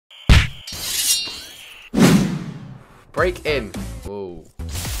Break in. Whoa.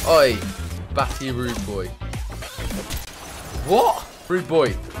 Oi. Batty rude boy. What? Rude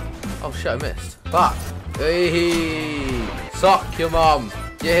boy. Oh shit, I missed. Fuck. Hey. Suck your mum.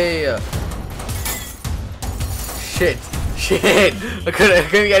 Yeah. Shit. Shit. I couldn't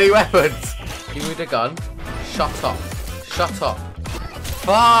get any weapons. Give me the gun. Shut up. Shut up.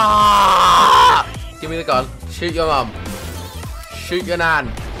 Fuck. Give me the gun. Shoot your mum. Shoot your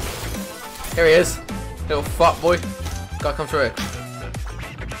nan. Here he is. Little fuck boy. Gotta come through.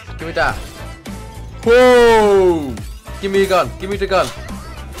 Give me that. Whoa! Give me a gun. Give me the gun.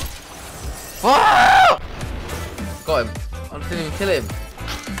 Fuck! Got him. I didn't even kill him.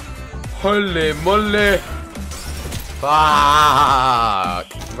 Holy moly! Fuck!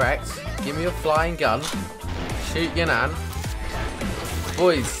 Rex, give me your flying gun. Shoot your nan.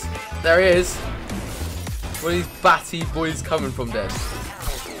 Boys, there he is. Where are these batty boys coming from then?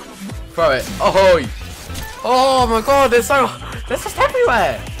 Throw it. Oh! Oh my god, they're just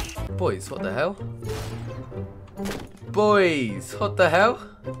everywhere! Boys, what the hell? Boys, what the hell?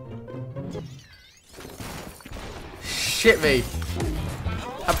 Shit me!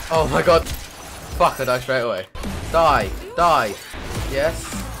 Oh my god! Fuck, I died straight away. Die! Die! Yes!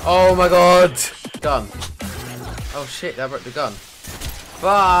 Oh my god! Gun. Oh shit, that broke the gun.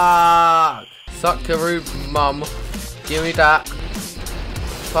 Fuck! Suck your rude mum. Give me that.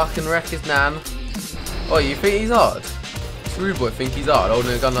 Fucking wreck his nan. Oh, you think he's hard? This rude boy think he's hard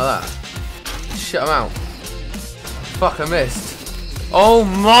holding a gun like that. Shit him out. Fuck, I missed. Oh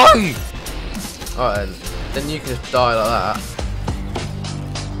my! Alright then you can just die like that.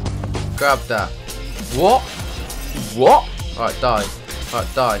 Grab that. What? What? Alright, die.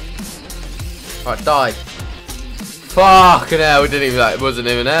 Alright, die. Alright, die. Fucking hell, we didn't even it wasn't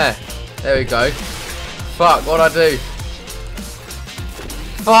even there. There we go. Fuck, what'd I do?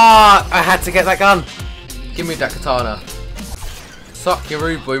 Fuck! I had to get that gun. Give me that katana. Suck your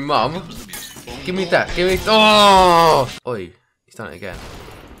rude boy mum. Give me that. Give me. Oh! Oi, he's done it again.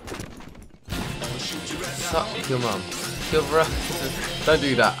 Suck your mum. Your bro. Don't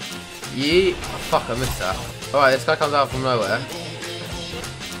do that. Yeah. Oh, fuck, I missed that. Alright, this guy comes out from nowhere.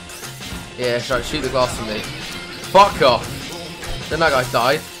 Yeah, right, shoot the glass at me. Fuck off. Then that guy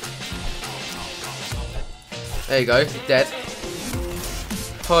died. There you go, he's dead.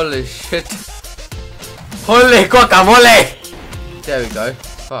 Holy shit. Holy guacamole! There we go.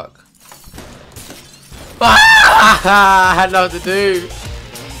 Fuck. I had nothing to do.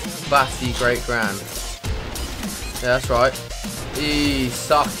 Batty great grand. Yeah, that's right.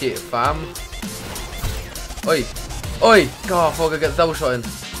 Suck it, fam. Oi. Oi! God, I thought I could get the double shot in.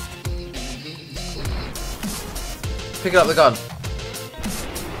 Pick up the gun.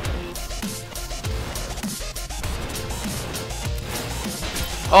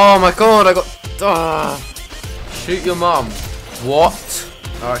 Oh my god, I got... Shoot your mum. What?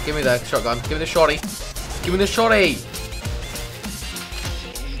 Alright, give me the shotgun. Give me the shotty. Give me the shotty.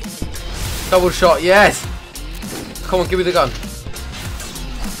 Double shot, yes. Come on, give me the gun.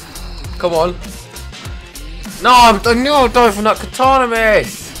 Come on. No, I knew I would die from that katana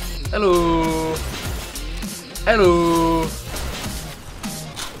miss. Hello. Hello.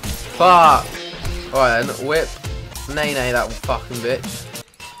 Fuck. Alright then, whip. Nay, that fucking bitch.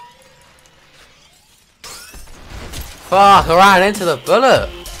 Fuck, I ran into the bullet.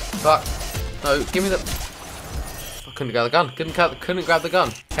 Fuck. No, give me the... I couldn't grab the gun. Couldn't grab the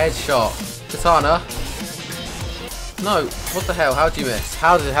gun. Headshot. Katana. No, what the hell? How'd you miss?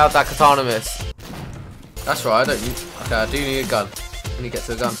 How'd that katana miss? That's right, I don't need... Okay, I do need a gun. I need to get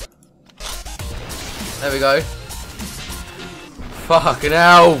to the gun. There we go. Fucking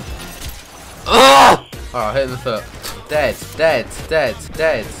hell. Ugh! Alright, hit in the foot. Dead.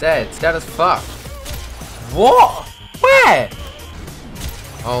 Dead as fuck. What? Where?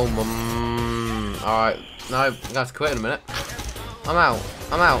 Oh, alright. No, I'm gonna have to quit in a minute. I'm out.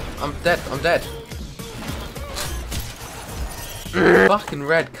 I'm dead. Fucking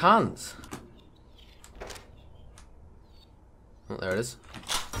red cunts. Oh, there it is.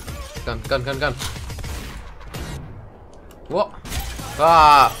 Gun. What?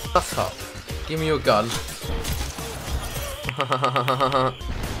 Ah, shut up. Give me your gun.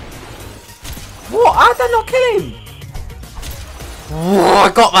 What? How did I not kill him? Whoa, I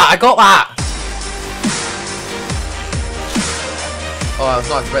got that. Oh, that was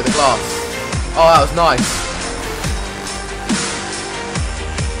nice to break the glass. Oh, that was nice.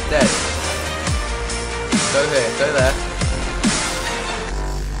 Dead. Go here, go there.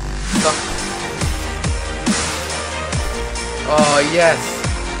 Stop. Oh, yes.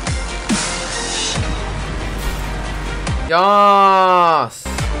 Yes.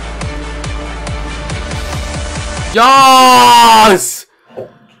 Yes!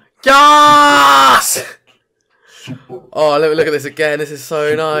 Yes! Oh, let me look at this again. This is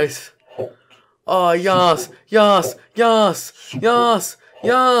so nice. Oh, yes, yes, yes, yes,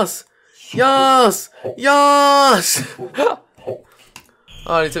 yes, yes, yes.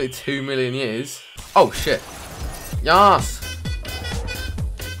 Oh, it took me 2 million years. Oh, shit. Yes.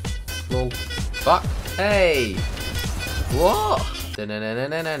 Well, fuck. Hey. What? No.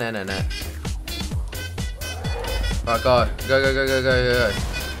 Right, go. Go.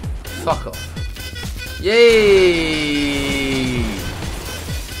 Fuck off. Yay!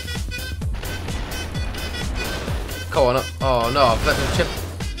 Come on up. Oh no, I've let them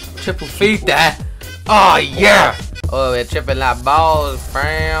triple feed there. Oh yeah! Oh, we're tripping like balls,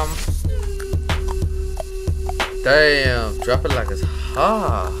 fam. Damn, drop it like it's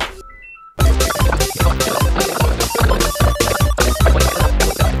hot.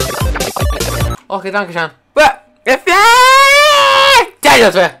 Okay, danke schön. But if you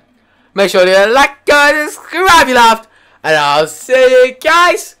make sure you like, subscribe, you loved, and I'll see you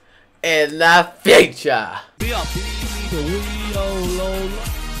guys in the future.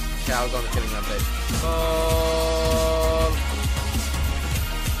 Ciao, gonna killing that bitch.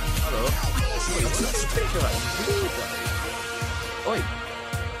 Hello. Oi.